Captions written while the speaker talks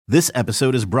This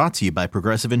episode is brought to you by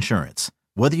Progressive Insurance.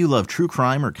 Whether you love true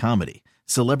crime or comedy,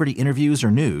 celebrity interviews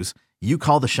or news, you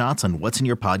call the shots on what's in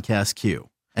your podcast queue.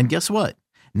 And guess what?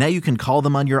 Now you can call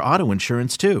them on your auto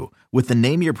insurance too with the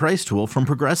Name Your Price tool from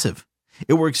Progressive.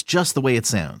 It works just the way it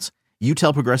sounds. You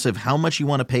tell Progressive how much you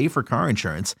want to pay for car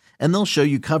insurance, and they'll show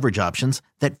you coverage options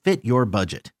that fit your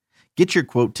budget. Get your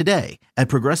quote today at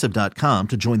Progressive.com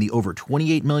to join the over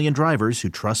 28 million drivers who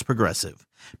trust Progressive.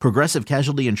 Progressive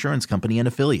Casualty Insurance Company and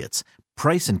Affiliates.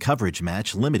 Price and coverage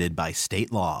match limited by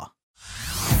state law.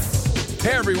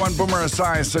 Hey everyone, Boomer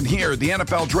Esiason here. The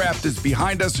NFL Draft is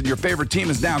behind us and your favorite team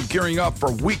is now gearing up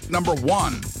for week number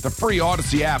 1. The free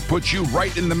Odyssey app puts you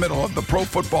right in the middle of the pro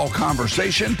football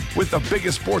conversation with the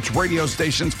biggest sports radio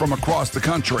stations from across the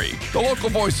country. The local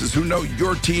voices who know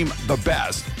your team the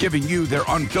best, giving you their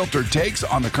unfiltered takes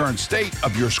on the current state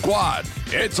of your squad.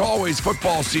 It's always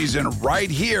football season right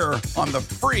here on the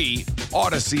free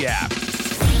Odyssey app.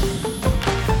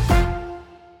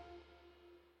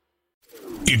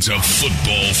 It's a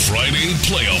Football Friday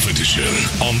playoff edition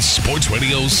on Sports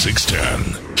Radio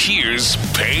 610. Here's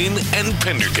Payne and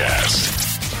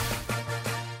Pendergast.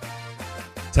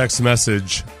 Text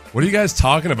message. What are you guys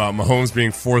talking about? Mahomes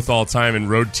being 4th all-time in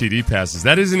road TD passes.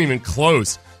 That isn't even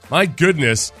close. My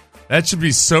goodness. That should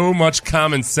be so much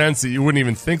common sense that you wouldn't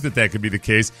even think that that could be the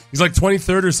case. He's like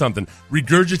 23rd or something,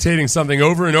 regurgitating something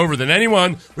over and over that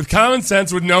anyone with common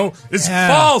sense would know is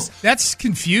false. That's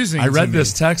confusing. I read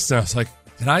this text and I was like,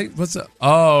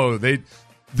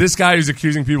 this guy who's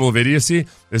accusing people of idiocy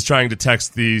is trying to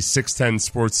text the 610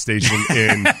 sports station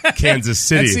in Kansas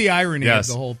City. That's the irony of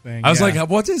the whole thing. I was like,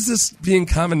 what is this being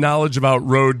common knowledge about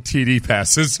road TD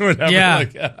passes? Whatever.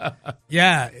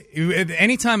 Yeah.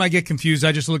 Anytime I get confused,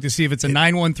 I just look to see if it's a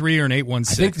 913 or an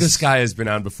 816. I think this guy has been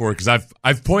on before because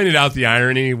I've pointed out the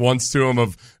irony once to him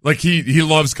of like he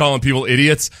loves calling people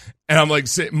idiots. And I'm like,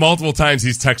 multiple times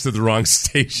he's texted the wrong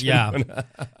station. Yeah.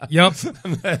 Yep.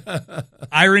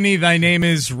 Irony, thy name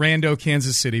is Rando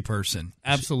Kansas City person.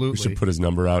 Absolutely. We should put his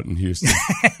number out in Houston.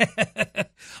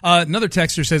 Another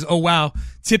texter says, oh, wow,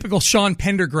 typical Sean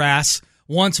Pendergrass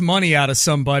wants money out of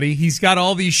somebody. He's got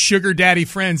all these sugar daddy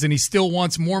friends, and he still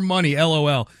wants more money,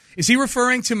 LOL. Is he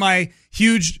referring to my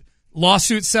huge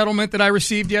lawsuit settlement that I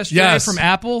received yesterday from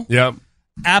Apple? Yep.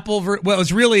 Well,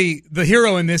 it's really the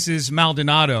hero in this is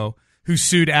Maldonado, who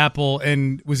sued Apple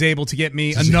and was able to get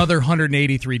me another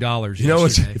 $183. You know,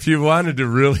 if you wanted to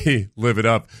really live it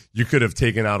up, you could have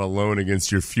taken out a loan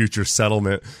against your future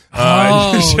settlement.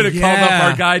 You should have called up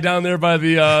our guy down there by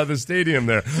the stadium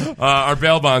there, our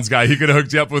bail bonds guy. He could have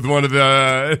hooked you up with one of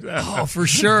the. For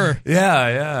sure.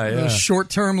 Yeah. Those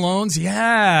short-term loans.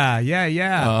 Yeah.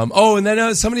 And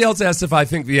then somebody else asked if I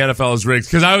think the NFL is rigged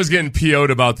because I was getting PO'd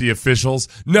about the officials.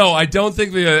 No, I don't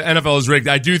think the NFL is rigged.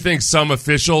 I do think some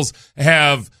officials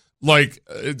have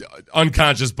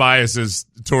unconscious biases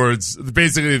towards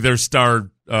basically their star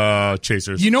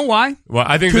chasers. You know why? Well,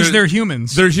 I think because they're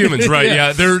humans. They're humans, right?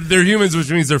 Yeah, they're humans,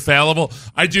 which means they're fallible.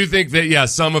 I do think that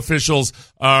some officials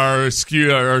are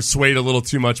swayed a little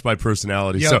too much by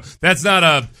personality. Yep. So that's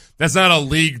not a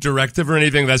league directive or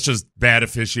anything. That's just bad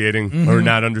officiating or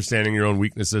not understanding your own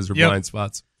weaknesses or blind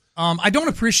spots. I don't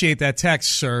appreciate that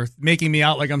text, sir, making me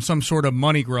out like I'm some sort of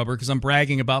money grubber because I'm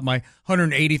bragging about my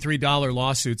 $183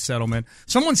 lawsuit settlement.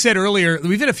 Someone said earlier,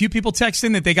 we've had a few people text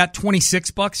in that they got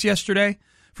 $26 yesterday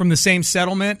from the same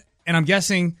settlement, and I'm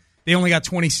guessing they only got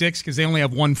 26 because they only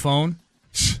have one phone.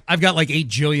 I've got like 8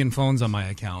 jillion phones on my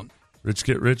account. Rich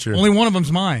get richer. Only one of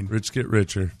them's mine. Rich get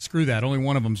richer. Screw that. Only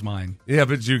one of them's mine. Yeah,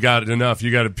 but you got enough. You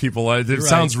got people. It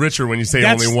sounds richer when you say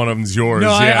only one of them's yours.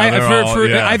 No,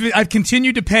 yeah, I've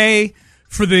continued to pay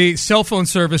for the cell phone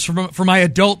service for my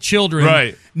adult children,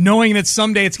 right? Knowing that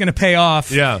someday it's going to pay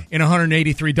off. Yeah. In a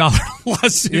 $183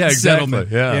 lawsuit settlement.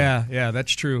 Yeah,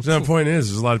 that's true. So the point is,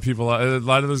 there's a lot of people. A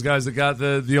lot of those guys that got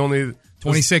the only.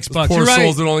 $26. Poor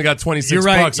souls that only got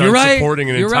 $26 aren't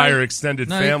supporting an entire extended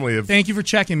family of. Thank you for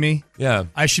checking me. Yeah,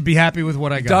 I should be happy with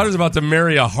what I got. Daughter's about to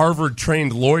marry a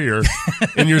Harvard-trained lawyer,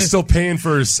 and you're still paying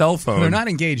for her cell phone. They're not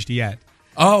engaged yet.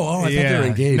 Oh, I thought they were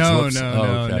engaged.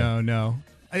 No.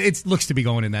 It looks to be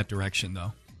going in that direction,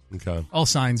 though. Okay. All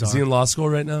signs are. Is he in law school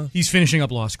right now? He's finishing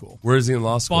up law school. Where is he in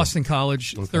law school? Boston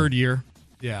College, third year.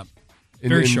 Yeah.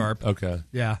 Very sharp. Okay.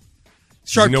 Yeah.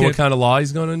 Sharp. Do you know what kind of law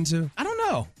he's going into? I don't know.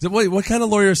 What kind of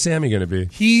lawyer is Sammy going to be?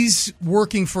 He's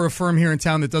working for a firm here in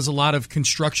town that does a lot of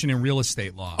construction and real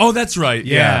estate law. Oh, that's right.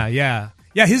 Yeah.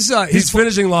 He's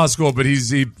finishing law school, but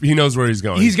he knows where he's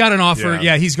going. He's got an offer.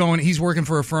 Yeah, he's working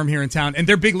for a firm here in town, and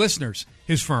they're big listeners.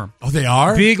 His firm. Oh, they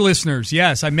are? Big listeners.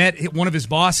 Yes, I met one of his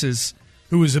bosses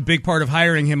who was a big part of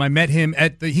hiring him. I met him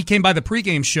he came by the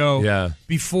pregame show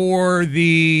before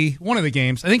one of the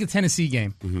games. I think a Tennessee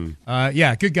game.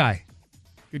 Mm-hmm. Good guy.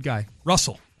 Good guy.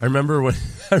 Russell. I remember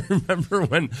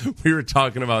when we were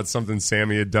talking about something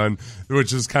Sammy had done,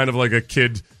 which is kind of like a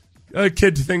kid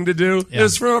thing to do. Yeah. It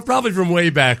was probably from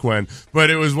way back when, but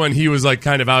it was when he was like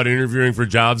kind of out interviewing for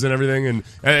jobs and everything,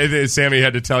 and Sammy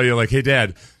had to tell you like, "Hey,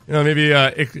 Dad, maybe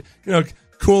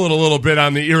cool it a little bit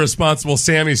on the irresponsible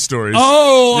Sammy stories."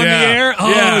 Oh, on the air? Oh,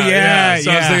 yeah. So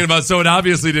I was thinking about, so it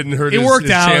obviously didn't hurt his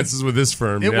chances with this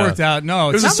firm. It worked out. No,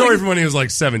 it was a story from when he was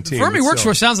like 17. The firm he works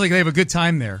for sounds like they have a good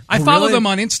time there. I follow them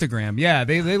on Instagram. Yeah,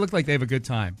 they look like they have a good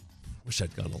time. Wish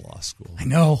I'd gone to law school. I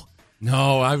know.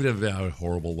 No, I would have been a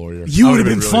horrible lawyer. You would have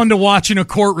been fun to watch in a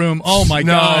courtroom. Oh, my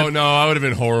God. No, I would have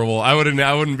been horrible. I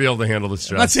wouldn't be able to handle the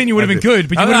stress. I'm not saying you would have been good,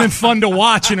 but you would have been fun to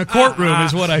watch in a courtroom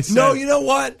is what I said. No, you know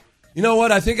what?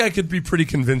 I think I could be pretty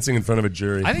convincing in front of a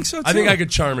jury. I think so, too. I think I could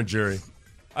charm a jury.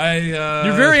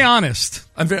 You're very honest.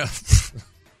 I'm very...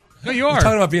 No, you are. I'm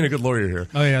talking about being a good lawyer here.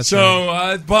 Oh, yeah.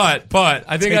 So, but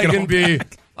I think I can be...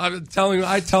 I'm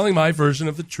telling my version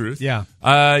of the truth. Yeah.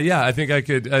 I think I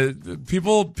could.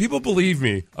 People believe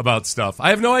me about stuff. I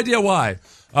have no idea why.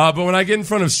 But when I get in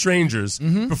front of strangers,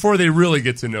 before they really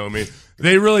get to know me,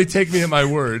 they really take me at my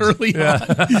word. Early on.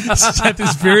 Seth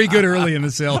is very good early in the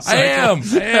sales cycle.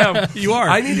 I am. You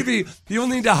are. People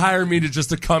need to hire me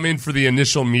to come in for the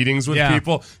initial meetings with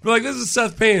people. Be like, this is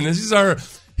Seth Payne.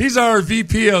 He's our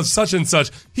VP of such and such.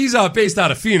 He's based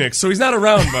out of Phoenix, so he's not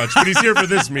around much, but he's here for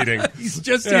this meeting. He's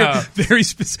just here. Very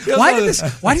specific. Why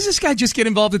does this guy just get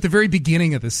involved at the very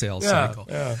beginning of the sales cycle?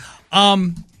 Yeah.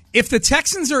 If the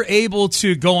Texans are able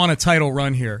to go on a title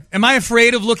run here, am I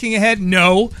afraid of looking ahead?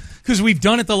 No, because we've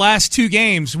done it the last two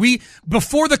games.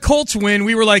 Before the Colts win,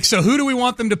 we were like, so who do we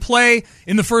want them to play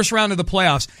in the first round of the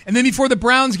playoffs? And then before the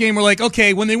Browns game, we're like,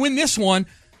 okay, when they win this one,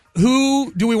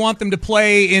 who do we want them to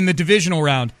play in the divisional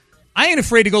round? I ain't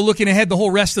afraid to go looking ahead the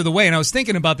whole rest of the way, and I was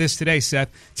thinking about this today, Seth.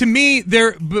 To me,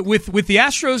 with the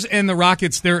Astros and the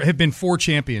Rockets, there have been 4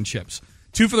 championships.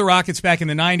 2 for the Rockets back in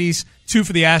the 90s, 2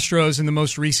 for the Astros in the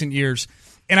most recent years.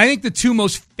 And I think the 2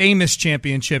 most famous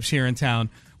championships here in town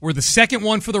were the second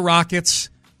one for the Rockets,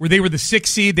 where they were the 6th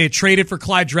seed. They had traded for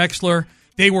Clyde Drexler.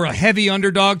 They were a heavy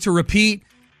underdog to repeat,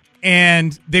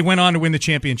 and they went on to win the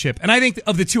championship. And I think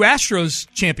of the 2 Astros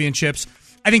championships,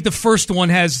 I think the first one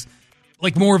has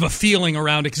like more of a feeling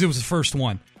around it because it was the first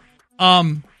one.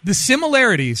 The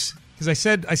similarities, because I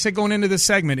said going into this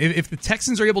segment, if the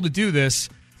Texans are able to do this,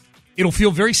 it'll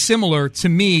feel very similar to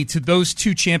me to those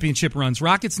 2 championship runs.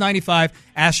 Rockets 95,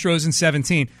 Astros in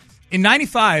 17. In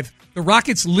 95, the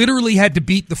Rockets literally had to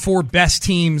beat the 4 best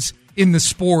teams in the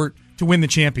sport to win the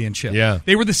championship. Yeah.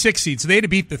 They were the 6th seed, so they had to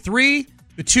beat the 3,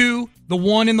 the 2, the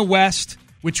 1 in the West,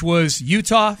 which was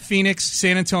Utah, Phoenix,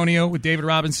 San Antonio with David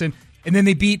Robinson, and then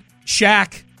they beat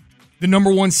Shaq, the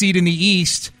number 1 seed in the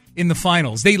East, in the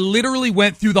finals. They literally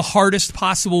went through the hardest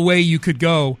possible way you could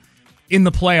go in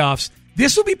the playoffs.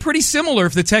 This will be pretty similar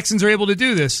if the Texans are able to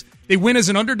do this. They win as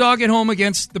an underdog at home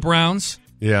against the Browns.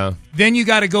 Yeah. Then you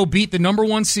got to go beat the number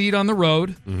 1 seed on the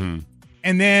road. Mm-hmm.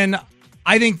 And then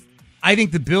I think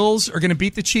the Bills are going to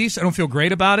beat the Chiefs. I don't feel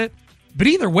great about it. But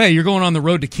either way, you're going on the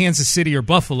road to Kansas City or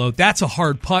Buffalo. That's a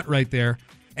hard putt right there.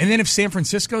 And then if San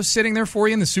Francisco's sitting there for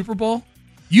you in the Super Bowl,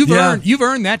 You've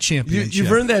earned that championship.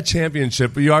 You've earned that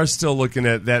championship, but you are still looking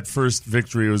at that first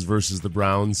victory was versus the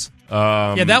Browns.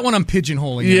 That one I'm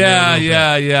pigeonholing.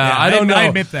 Yeah. I don't know. I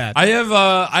admit that. I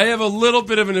have a little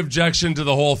bit of an objection to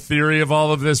the whole theory of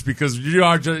all of this because you're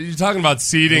talking about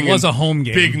seeding. It was a home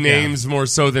game. Big names more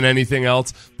so than anything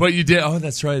else. But you did. Oh,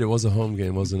 that's right. It was a home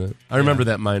game, wasn't it? I remember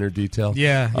that minor detail.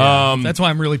 Yeah. That's why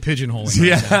I'm really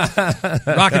pigeonholing.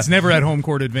 Rockets never had home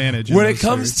court advantage. When it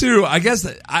comes to, I guess,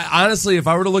 honestly, if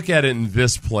I were to look at it in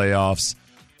this playoffs,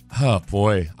 oh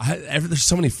boy, there's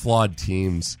so many flawed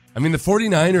teams. I mean, the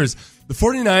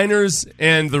 49ers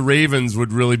and the Ravens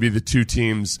would really be the 2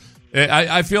 teams.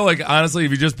 I feel like, honestly,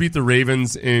 if you just beat the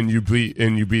Ravens and you beat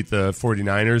the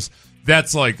 49ers,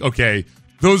 that's like, okay,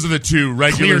 those are the 2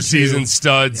 regular season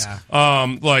studs,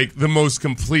 like the most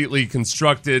completely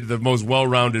constructed, the most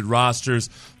well-rounded rosters,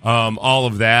 all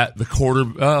of that.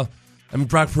 The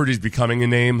Brock Purdy's becoming a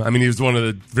name. I mean, he was one of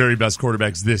the very best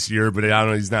quarterbacks this year, but I don't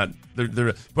know, he's not.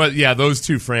 But yeah, those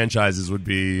 2 franchises would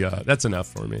be, that's enough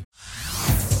for me.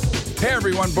 Hey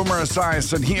everyone, Boomer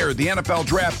Esiason here. The NFL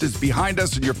Draft is behind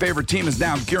us and your favorite team is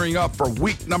now gearing up for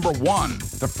week number 1.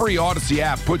 The free Odyssey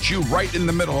app puts you right in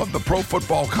the middle of the pro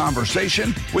football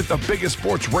conversation with the biggest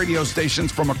sports radio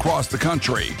stations from across the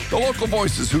country. The local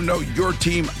voices who know your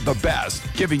team the best,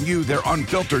 giving you their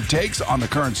unfiltered takes on the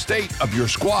current state of your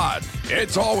squad.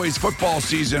 It's always football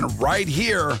season right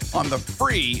here on the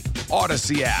free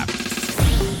Odyssey app.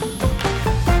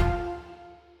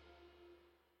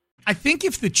 I think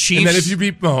if the Chiefs... And then if you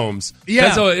beat Mahomes,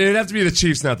 it'd have to be the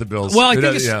Chiefs, not the Bills. Well, I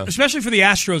think especially for the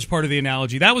Astros part of the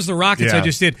analogy. That was the Rockets I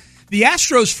just did. The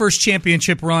Astros' first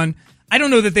championship run, I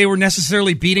don't know that they were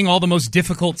necessarily beating all the most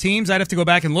difficult teams. I'd have to go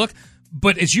back and look.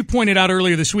 But as you pointed out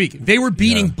earlier this week, they were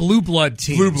beating blue blood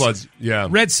teams. Blue Bloods, yeah.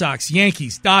 Red Sox,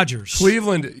 Yankees, Dodgers.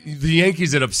 Cleveland, the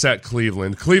Yankees had upset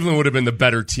Cleveland. Cleveland would have been the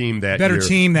better team that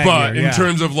year. But in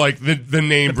terms of like the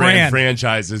name brand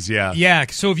franchises, Yeah,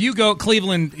 so if you go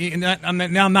Cleveland, I'm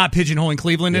not pigeonholing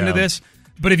Cleveland into this,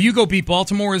 but if you go beat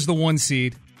Baltimore as the 1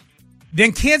 seed,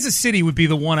 then Kansas City would be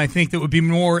the one I think that would be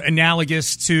more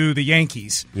analogous to the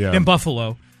Yankees than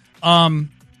Buffalo. And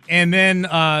then...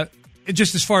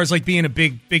 just as far as like being a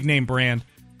big name brand,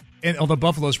 and although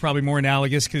Buffalo's probably more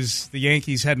analogous because the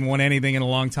Yankees hadn't won anything in a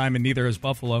long time, and neither has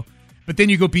Buffalo. But then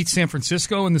you go beat San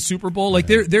Francisco in the Super Bowl. Like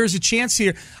there's a chance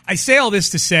here. I say all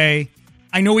this to say,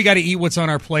 I know we got to eat what's on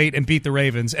our plate and beat the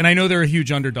Ravens, and I know they're a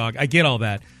huge underdog. I get all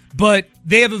that. But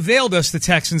they have availed us, the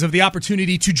Texans, of the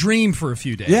opportunity to dream for a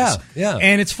few days. Yeah.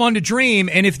 And it's fun to dream.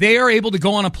 And if they are able to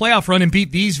go on a playoff run and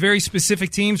beat these very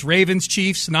specific teams, Ravens,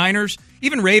 Chiefs, Niners,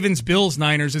 even Ravens, Bills,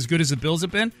 Niners, as good as the Bills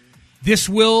have been, this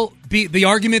will be the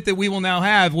argument that we will now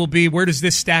have will be where does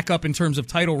this stack up in terms of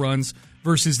title runs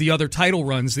versus the other title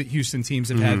runs that Houston teams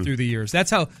have had through the years.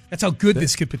 That's how good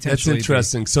this could potentially be. That's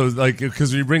interesting. So like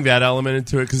because we bring that element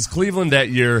into it, because Cleveland that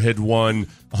year had won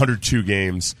 102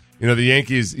 games. You know, the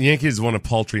Yankees won a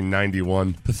paltry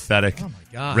 91. Pathetic. Oh, my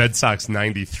God. Red Sox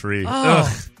 93. How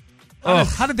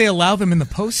did they allow them in the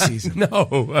postseason?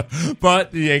 No,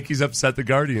 but the Yankees upset the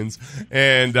Guardians,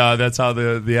 and that's how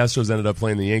the Astros ended up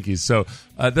playing the Yankees. So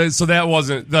so that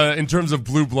wasn't, in terms of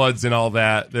blue bloods and all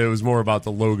that, it was more about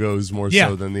the logos more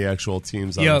so than the actual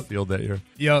teams on the field that year.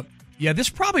 Yep. Yeah, this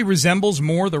probably resembles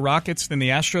more the Rockets than the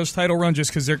Astros title run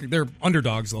just because they're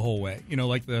underdogs the whole way. You know,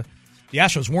 like the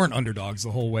Astros weren't underdogs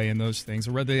the whole way in those things.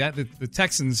 The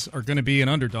Texans are going to be an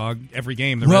underdog every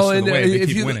game the rest of the way. They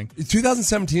keep winning.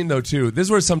 2017, though, too. This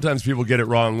is where sometimes people get it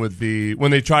wrong with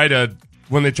when they try to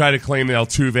claim that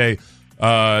Altuve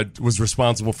was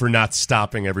responsible for not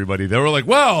stopping everybody. They were like,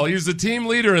 well, he's the team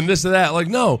leader and this and that. Like,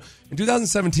 no. In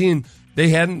 2017, they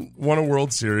hadn't won a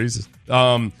World Series.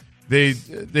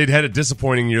 They'd had a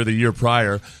disappointing year the year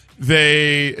prior.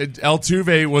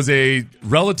 Altuve was a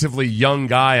relatively young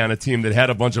guy on a team that had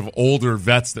a bunch of older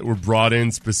vets that were brought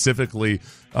in specifically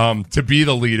to be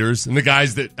the leaders, and the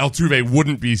guys that Altuve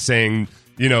wouldn't be saying,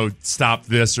 you know, stop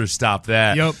this or stop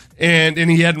that. Yep. And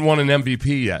he hadn't won an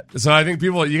MVP yet. So I think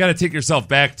you got to take yourself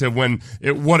back to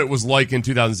what it was like in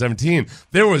 2017.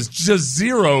 There was just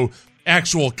zero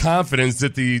actual confidence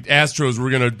that the Astros were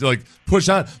going to like push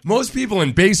on. Most people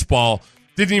in baseball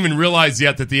didn't even realize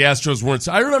yet that the Astros weren't.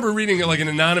 I remember reading like an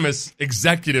anonymous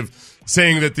executive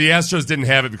saying that the Astros didn't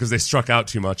have it because they struck out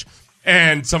too much.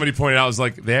 And somebody pointed out, was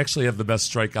like, they actually have the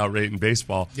best strikeout rate in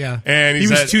baseball. Yeah. And he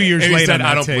was said, 2 years late. He said, on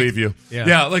I don't take. believe you.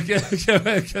 Yeah, like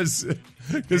because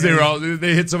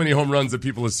they hit so many home runs that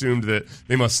people assumed that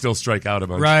they must still strike out a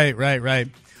bunch. Right.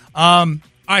 All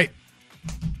right.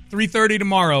 3:30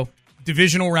 tomorrow,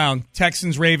 divisional round,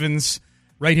 Texans Ravens,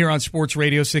 right here on Sports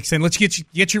Radio 610. Let's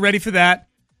get you ready for that.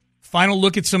 Final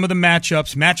look at some of the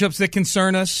matchups that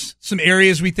concern us, some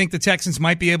areas we think the Texans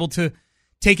might be able to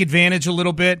take advantage a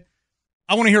little bit.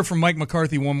 I want to hear from Mike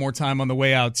McCarthy one more time on the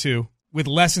way out, too, with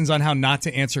lessons on how not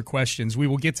to answer questions. We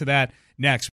will get to that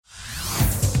next.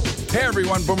 Hey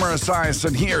everyone, Boomer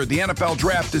Esiason here. The NFL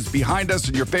Draft is behind us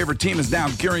and your favorite team is now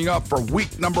gearing up for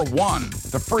week number 1.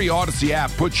 The free Odyssey app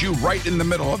puts you right in the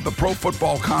middle of the pro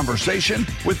football conversation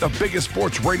with the biggest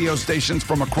sports radio stations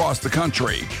from across the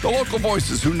country. The local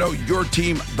voices who know your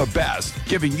team the best,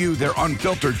 giving you their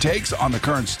unfiltered takes on the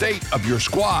current state of your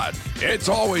squad. It's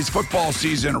always football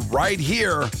season right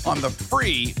here on the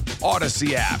free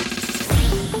Odyssey app.